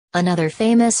Another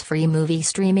famous free movie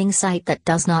streaming site that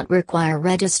does not require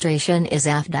registration is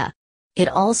AFDA. It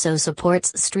also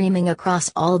supports streaming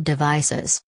across all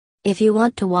devices. If you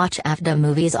want to watch AFDA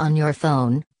movies on your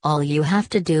phone, all you have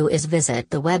to do is visit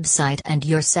the website and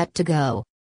you're set to go.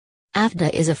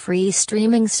 AFDA is a free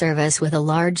streaming service with a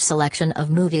large selection of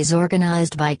movies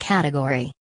organized by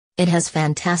category. It has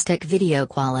fantastic video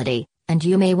quality, and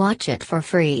you may watch it for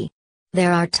free.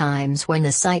 There are times when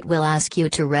the site will ask you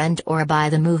to rent or buy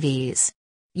the movies.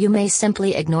 You may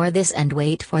simply ignore this and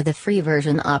wait for the free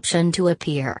version option to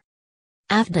appear.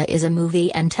 AFDA is a movie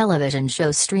and television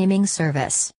show streaming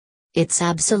service. It's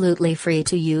absolutely free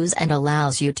to use and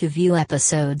allows you to view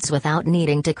episodes without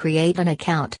needing to create an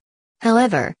account.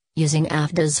 However, using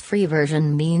AFDA's free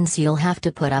version means you'll have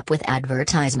to put up with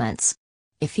advertisements.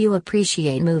 If you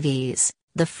appreciate movies,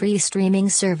 the free streaming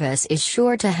service is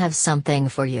sure to have something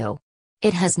for you.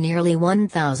 It has nearly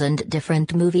 1,000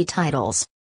 different movie titles.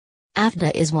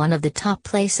 AFDA is one of the top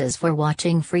places for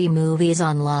watching free movies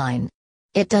online.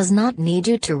 It does not need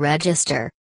you to register.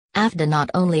 AFDA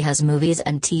not only has movies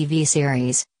and TV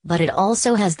series, but it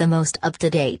also has the most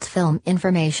up-to-date film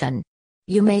information.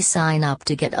 You may sign up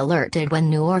to get alerted when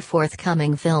new or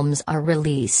forthcoming films are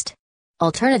released.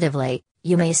 Alternatively,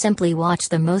 you may simply watch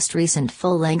the most recent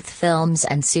full-length films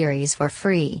and series for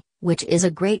free, which is a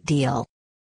great deal.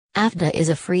 AFDA is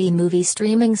a free movie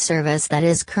streaming service that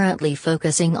is currently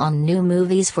focusing on new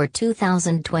movies for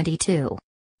 2022.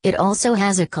 It also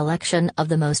has a collection of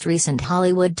the most recent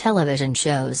Hollywood television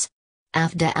shows.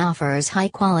 AFDA offers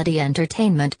high-quality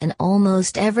entertainment in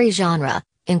almost every genre,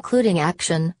 including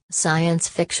action, science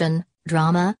fiction,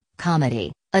 drama,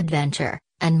 comedy, adventure,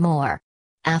 and more.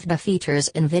 AFDA features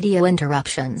in-video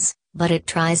interruptions, but it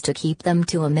tries to keep them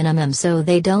to a minimum so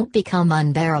they don't become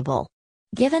unbearable.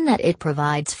 Given that it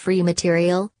provides free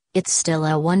material, it's still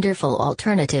a wonderful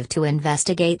alternative to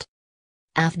investigate.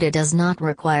 AFDA does not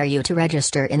require you to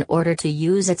register in order to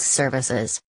use its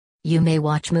services. You may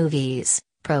watch movies,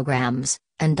 programs,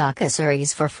 and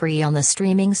docuseries for free on the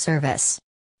streaming service.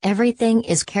 Everything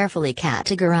is carefully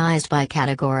categorized by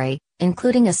category,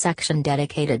 including a section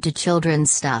dedicated to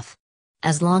children's stuff.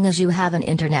 As long as you have an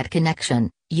internet connection,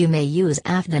 you may use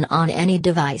AFDA on any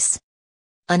device.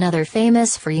 Another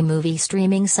famous free movie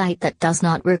streaming site that does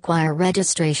not require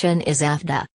registration is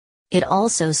AFDA. It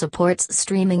also supports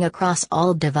streaming across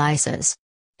all devices.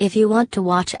 If you want to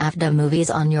watch AFDA movies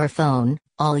on your phone,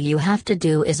 all you have to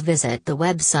do is visit the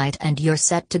website and you're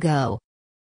set to go.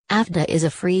 AFDA is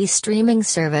a free streaming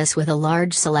service with a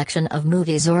large selection of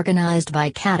movies organized by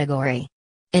category.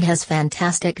 It has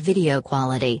fantastic video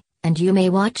quality, and you may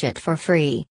watch it for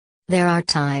free. There are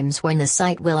times when the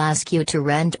site will ask you to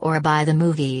rent or buy the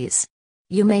movies.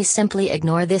 You may simply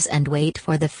ignore this and wait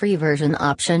for the free version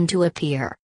option to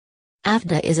appear.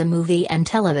 AFDA is a movie and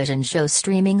television show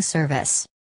streaming service.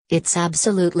 It's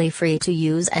absolutely free to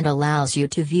use and allows you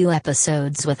to view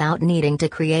episodes without needing to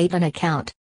create an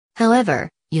account. However,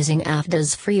 using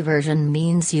AFDA's free version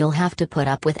means you'll have to put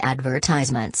up with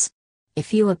advertisements.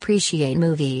 If you appreciate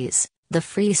movies, the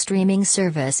free streaming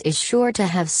service is sure to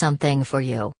have something for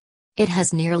you. It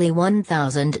has nearly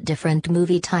 1,000 different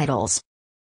movie titles.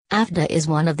 AFDA is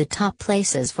one of the top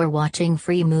places for watching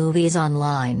free movies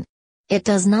online. It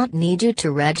does not need you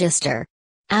to register.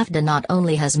 AFDA not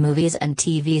only has movies and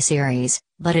TV series,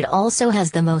 but it also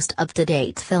has the most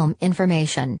up-to-date film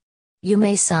information. You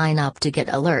may sign up to get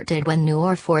alerted when new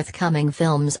or forthcoming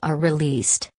films are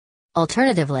released.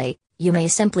 Alternatively, you may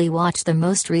simply watch the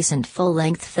most recent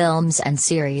full-length films and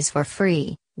series for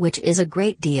free, which is a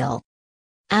great deal.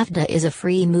 AFDA is a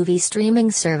free movie streaming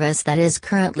service that is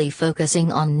currently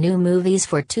focusing on new movies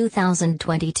for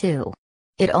 2022.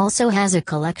 It also has a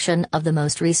collection of the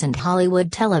most recent Hollywood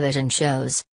television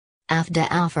shows. AFDA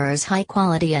offers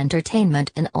high-quality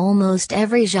entertainment in almost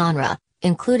every genre,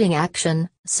 including action,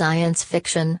 science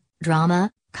fiction,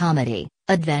 drama, comedy,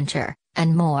 adventure,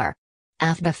 and more.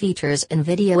 AFDA features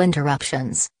in-video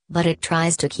interruptions, but it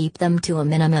tries to keep them to a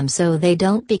minimum so they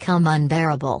don't become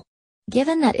unbearable.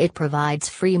 Given that it provides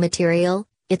free material,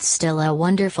 it's still a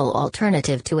wonderful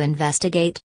alternative to investigate.